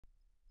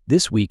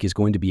This week is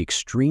going to be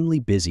extremely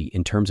busy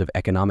in terms of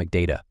economic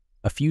data,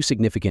 a few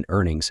significant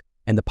earnings,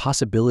 and the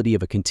possibility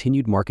of a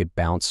continued market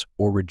bounce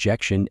or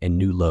rejection and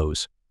new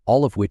lows,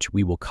 all of which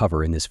we will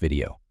cover in this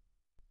video.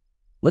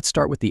 Let's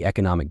start with the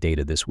economic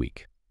data this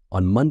week.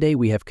 On Monday,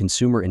 we have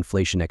consumer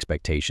inflation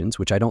expectations,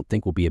 which I don't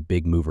think will be a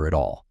big mover at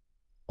all.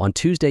 On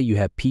Tuesday, you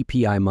have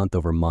PPI month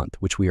over month,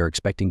 which we are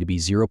expecting to be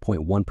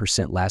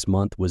 0.1%. Last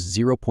month was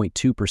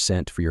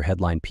 0.2% for your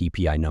headline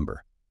PPI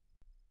number.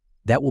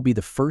 That will be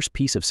the first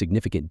piece of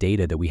significant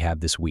data that we have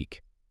this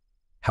week.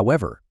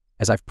 However,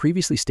 as I've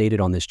previously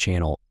stated on this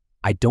channel,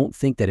 I don't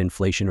think that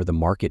inflation or the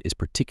market is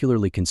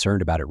particularly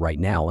concerned about it right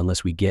now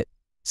unless we get,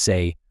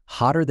 say,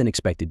 hotter than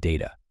expected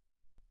data.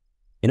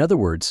 In other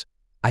words,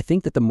 I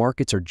think that the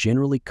markets are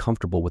generally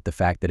comfortable with the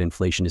fact that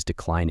inflation is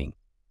declining,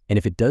 and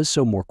if it does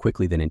so more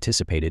quickly than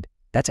anticipated,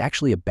 that's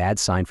actually a bad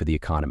sign for the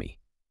economy.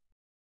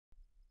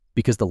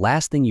 Because the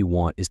last thing you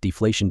want is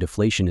deflation.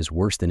 Deflation is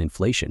worse than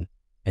inflation,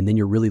 and then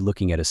you're really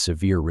looking at a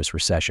severe risk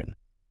recession.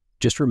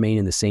 Just remain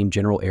in the same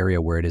general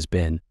area where it has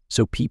been,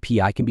 so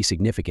PPI can be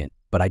significant,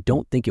 but I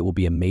don't think it will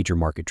be a major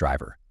market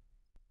driver.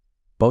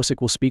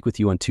 Bosick will speak with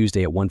you on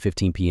Tuesday at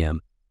 1:15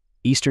 p.m.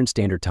 Eastern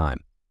Standard Time.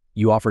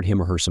 You offered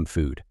him or her some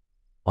food.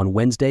 On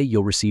Wednesday,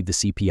 you'll receive the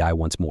CPI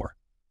once more.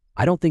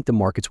 I don't think the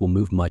markets will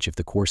move much if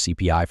the core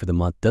CPI for the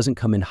month doesn't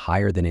come in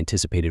higher than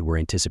anticipated. We're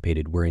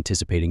anticipating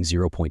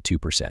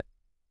 0.2%.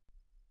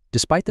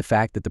 Despite the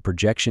fact that the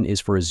projection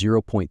is for a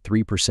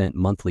 0.3%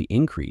 monthly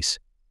increase,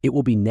 it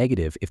will be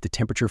negative if the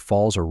temperature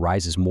falls or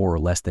rises more or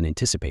less than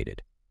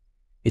anticipated.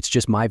 It's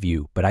just my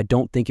view, but I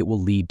don't think it will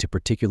lead to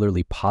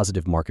particularly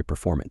positive market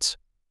performance.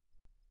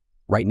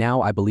 Right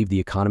now, I believe the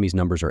economy's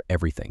numbers are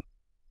everything.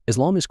 As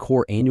long as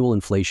core annual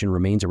inflation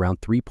remains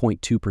around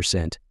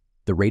 3.2%,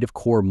 the rate of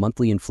core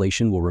monthly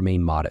inflation will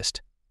remain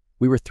modest.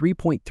 We were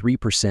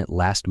 3.3%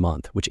 last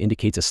month, which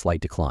indicates a slight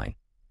decline.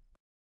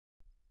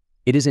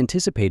 It is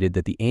anticipated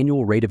that the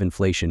annual rate of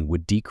inflation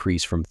would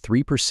decrease from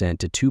 3%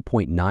 to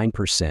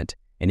 2.9%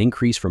 and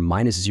increase from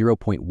minus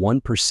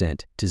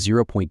 0.1% to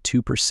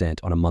 0.2%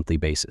 on a monthly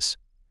basis.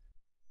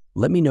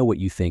 Let me know what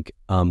you think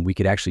we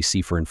could actually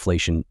see for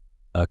inflation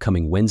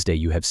coming Wednesday.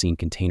 You have seen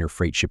container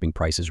freight shipping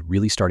prices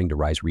really starting to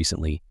rise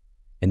recently,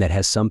 and that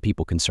has some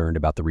people concerned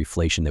about the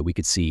reflation that we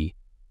could see,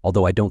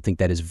 although I don't think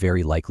that is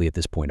very likely at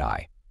this point.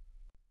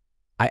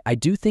 I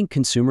do think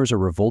consumers are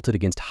revolted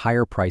against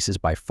higher prices.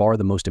 By far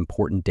the most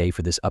important day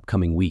for this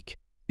upcoming week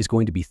is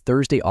going to be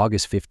Thursday,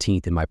 August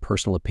 15th. In my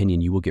personal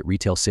opinion, you will get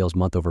retail sales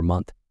month over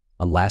month.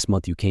 Last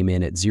month you came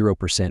in at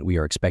 0%. We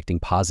are expecting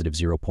positive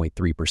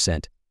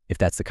 0.3%, if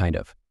that's the kind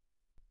of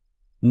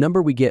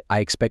number we get. I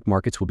expect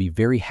markets will be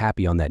very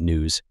happy on that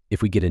news.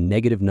 If we get a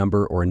negative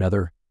number or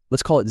another,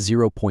 let's call it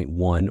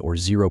 0.1 or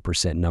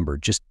 0% number,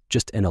 just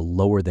in a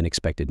lower than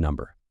expected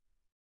number,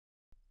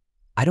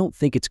 I don't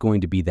think it's going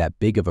to be that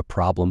big of a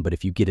problem. But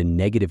if you get a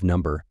negative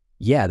number,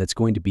 yeah, that's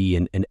going to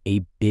be a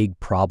big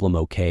problem,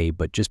 okay,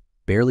 but just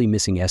barely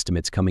missing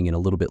estimates coming in a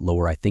little bit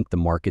lower. I think the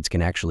markets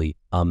can actually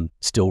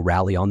still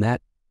rally on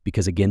that,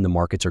 because again, the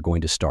markets are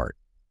going to start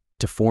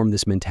to form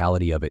this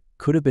mentality of it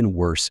could have been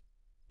worse,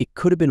 it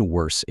could have been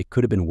worse, it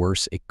could have been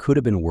worse, it could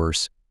have been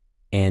worse,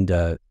 and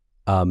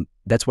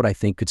that's what I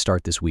think could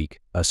start this week.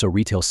 So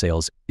retail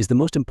sales is the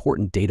most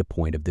important data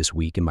point of this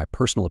week, in my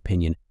personal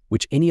opinion,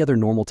 which any other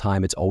normal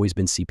time it's always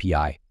been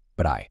CPI,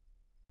 but I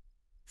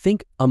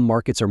think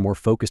markets are more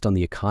focused on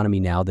the economy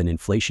now than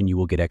inflation. You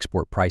will get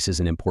export prices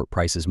and import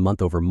prices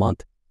month over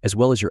month, as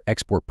well as your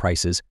export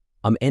prices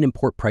and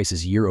import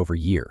prices year over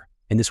year,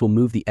 and this will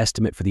move the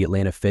estimate for the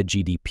Atlanta Fed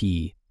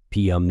GDP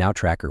now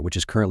tracker, which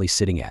is currently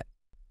sitting at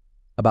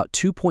about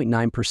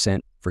 2.9%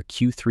 for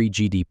Q3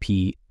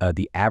 GDP.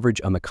 The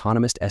average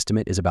economist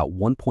estimate is about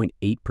 1.8%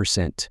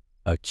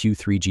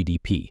 Q3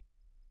 GDP.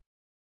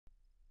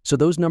 So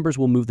those numbers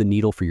will move the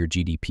needle for your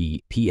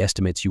GDP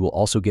estimates. You will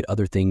also get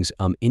other things,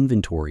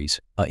 inventories,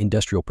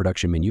 industrial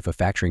production,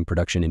 manufacturing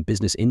production, and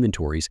business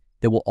inventories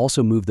that will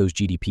also move those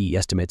GDP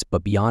estimates.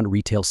 But beyond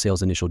retail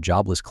sales, initial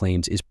jobless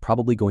claims is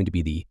probably going to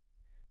be the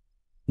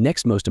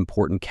next most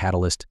important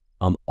catalyst.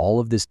 All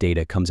of this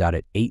data comes out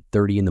at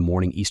 8:30 in the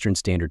morning Eastern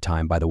Standard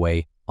Time. By the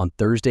way, on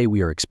Thursday, we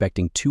are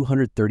expecting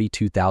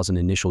 232,000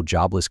 initial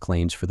jobless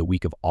claims for the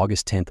week of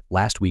August 10th.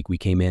 Last week, we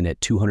came in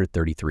at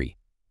 233,000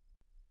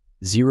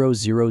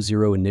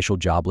 initial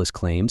jobless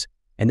claims,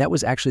 and that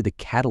was actually the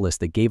catalyst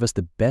that gave us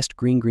the best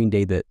green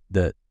day.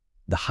 The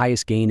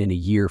highest gain in a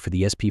year for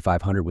the SP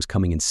 500 was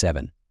coming in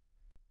 7,000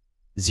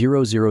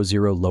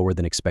 lower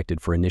than expected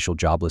for initial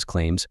jobless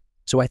claims.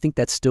 So I think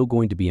that's still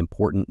going to be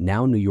important.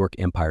 Now, New York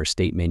Empire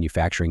State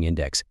Manufacturing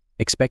Index,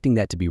 expecting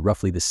that to be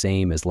roughly the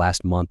same as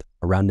last month,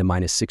 around the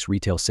 -6.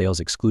 Retail sales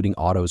excluding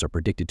autos are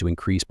predicted to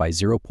increase by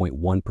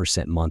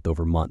 0.1% month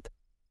over month.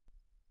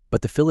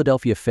 But the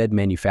Philadelphia Fed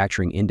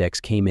Manufacturing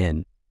Index came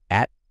in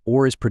at,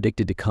 or is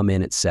predicted to come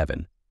in at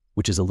 7,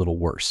 which is a little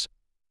worse.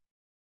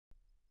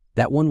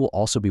 That one will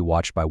also be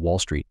watched by Wall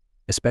Street,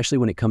 especially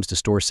when it comes to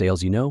store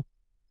sales.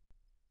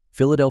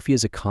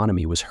 Philadelphia's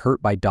economy was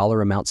hurt by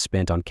dollar amounts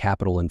spent on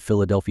capital and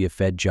Philadelphia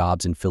Fed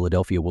jobs in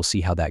Philadelphia. We'll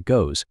see how that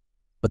goes.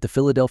 but the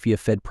Philadelphia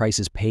Fed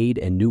prices paid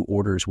and new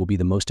orders will be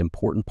the most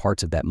important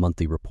parts of that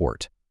monthly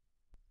report.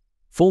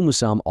 Full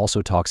Musam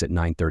also talks at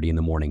 9:30 in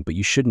the morning, but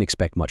you shouldn't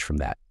expect much from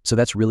that, so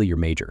that's really your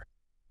major.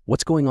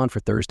 What's going on for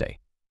Thursday?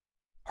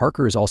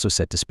 Harker is also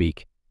set to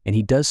speak, and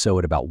he does so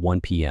at about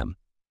 1 p.m.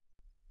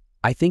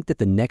 I think that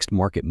the next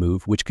market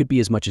move, which could be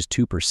as much as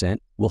 2%,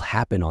 will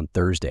happen on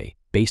Thursday,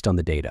 based on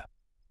the data,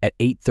 at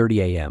 8:30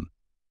 a.m.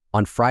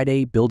 On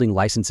Friday, building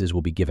licenses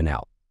will be given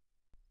out.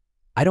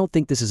 I don't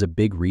think this is a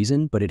big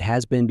reason, but it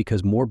has been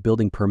because more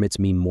building permits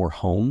mean more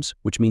homes,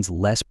 which means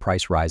less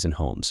price rise in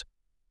homes.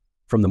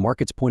 From the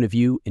market's point of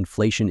view,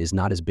 inflation is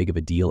not as big of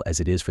a deal as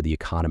it is for the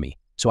economy,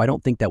 so I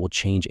don't think that will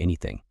change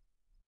anything.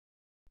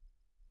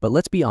 But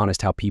let's be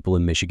honest, how people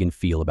in Michigan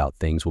feel about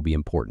things will be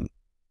important.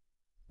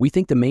 We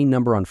think the main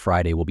number on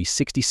Friday will be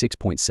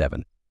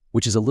 66.7,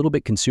 which is a little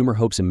bit. Consumer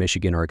hopes in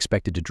Michigan are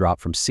expected to drop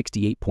from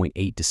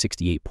 68.8 to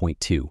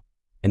 68.2,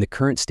 and the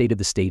current state of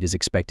the state is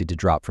expected to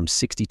drop from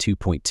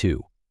 62.2,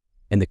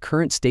 and the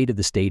current state of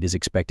the state is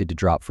expected to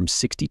drop from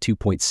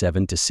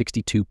 62.7 to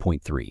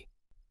 62.3.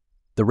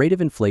 The rate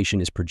of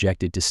inflation is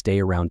projected to stay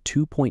around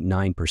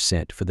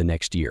 2.9% for the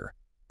next year,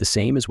 the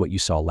same as what you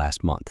saw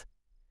last month.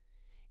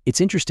 It's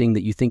interesting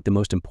that you think the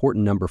most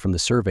important number from the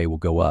survey will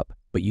go up,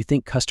 but you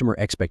think customer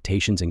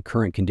expectations and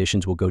current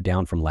conditions will go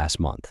down from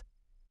last month.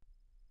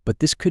 But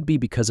this could be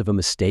because of a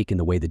mistake in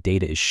the way the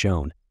data is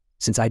shown,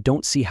 since I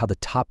don't see how the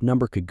top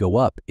number could go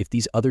up if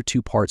these other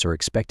two parts are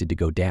expected to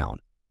go down.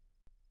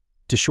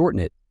 To shorten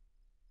it,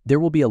 there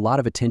will be a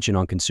lot of attention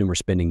on consumer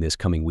spending this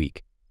coming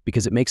week,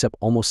 because it makes up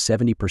almost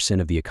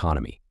 70% of the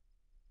economy.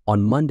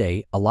 On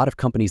Monday, a lot of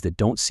companies that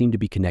don't seem to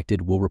be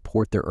connected will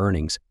report their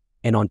earnings,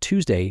 and on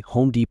Tuesday,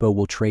 Home Depot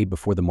will trade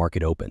before the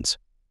market opens.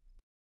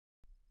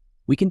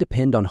 We can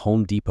depend on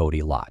Home Depot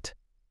a lot.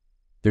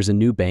 There's a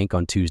new bank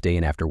on Tuesday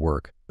and after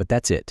work, but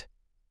that's it.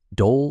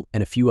 Dole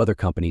and a few other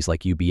companies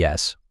like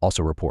UBS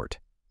also report.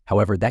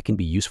 However, that can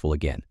be useful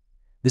again.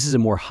 This is a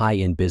more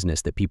high-end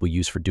business that people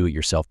use for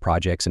do-it-yourself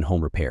projects and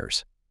home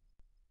repairs.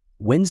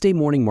 Wednesday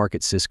morning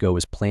market Cisco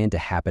is planned to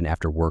happen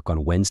after work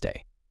on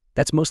Wednesday.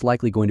 That's most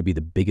likely going to be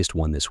the biggest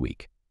one this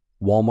week.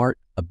 Walmart,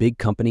 a big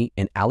company,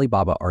 and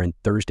Alibaba are in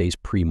Thursday's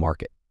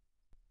pre-market.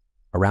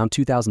 Around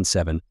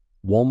 2007,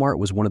 Walmart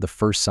was one of the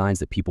first signs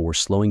that people were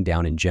slowing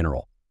down in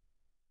general.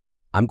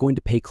 I'm going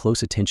to pay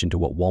close attention to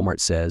what Walmart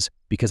says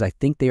because I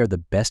think they are the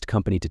best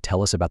company to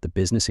tell us about the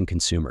business and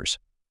consumers.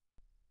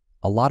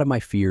 A lot of my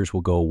fears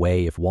will go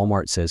away if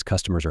Walmart says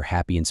customers are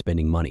happy and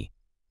spending money.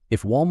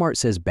 If Walmart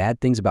says bad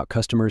things about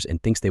customers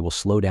and thinks they will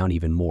slow down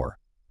even more,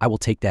 I will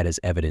take that as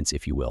evidence,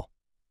 if you will.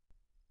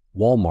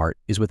 Walmart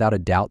is without a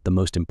doubt the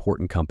most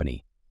important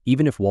company,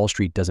 even if Wall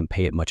Street doesn't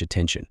pay it much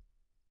attention.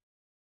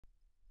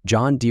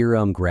 John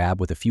Deere grab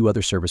with a few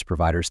other service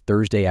providers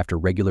Thursday after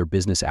regular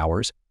business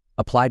hours.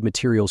 Applied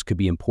Materials could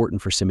be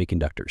important for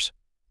semiconductors.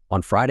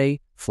 On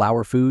Friday,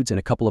 Flower Foods and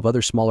a couple of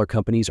other smaller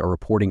companies are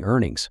reporting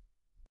earnings.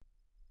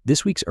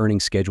 This week's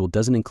earnings schedule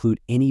doesn't include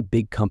any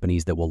big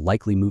companies that will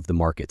likely move the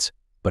markets,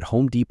 but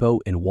Home Depot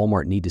and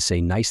Walmart need to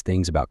say nice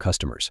things about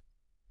customers.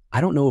 I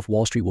don't know if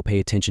Wall Street will pay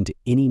attention to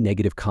any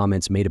negative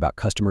comments made about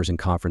customers in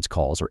conference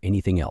calls or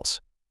anything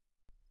else.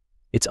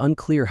 It's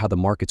unclear how the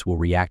markets will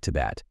react to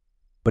that,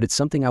 but it's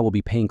something I will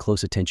be paying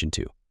close attention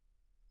to.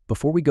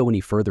 Before we go any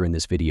further in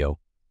this video,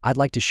 I'd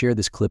like to share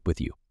this clip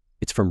with you.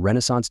 It's from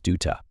Renaissance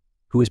Dutta,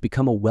 who has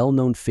become a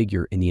well-known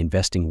figure in the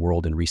investing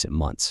world in recent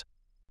months.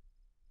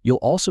 You'll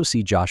also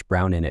see Josh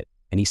Brown in it,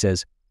 and he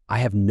says, "I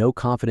have no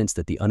confidence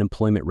that the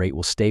unemployment rate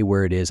will stay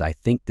where it is. I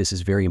think this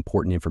is very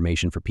important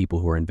information for people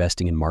who are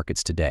investing in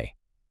markets today."